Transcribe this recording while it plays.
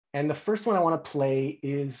And the first one I want to play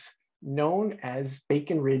is known as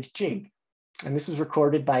Bacon Ridge Jig. And this was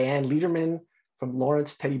recorded by Ann Liederman from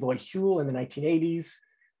Lawrence Teddy Boy Huel in the 1980s.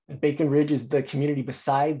 And Bacon Ridge is the community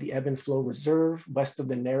beside the Ebb and Flow Reserve, west of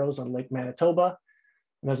the Narrows on Lake Manitoba.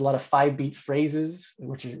 And there's a lot of 5-beat phrases,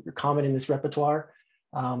 which are common in this repertoire.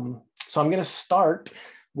 So I'm going to start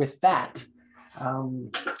with that.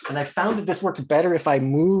 And I found that this works better if I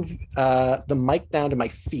move the mic down to my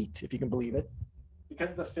feet, if you can believe it.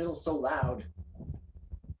 Because the fiddle's so loud,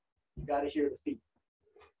 you got to hear the feet.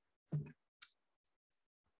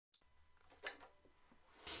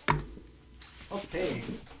 Okay.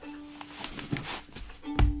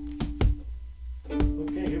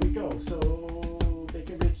 Okay, here we go. So,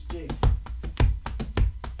 Bacon Ridge Jig.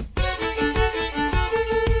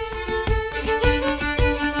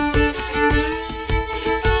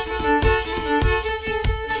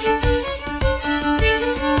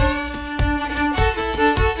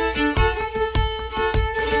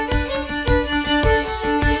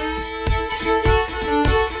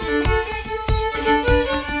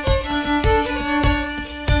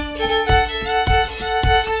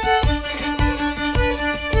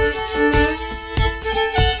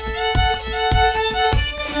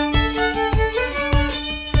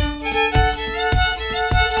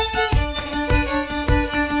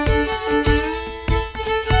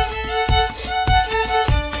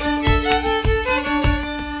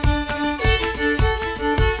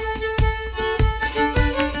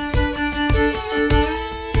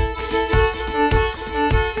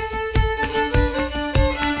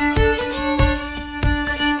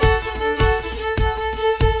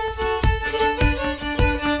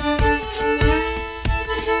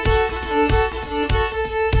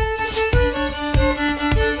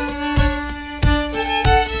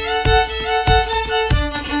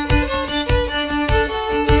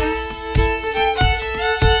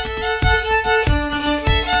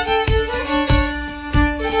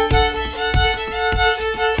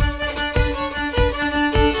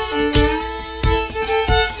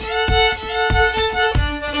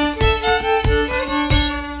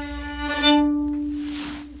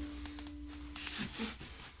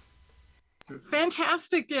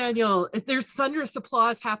 Fantastic, Daniel. There's thunderous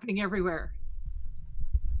applause happening everywhere.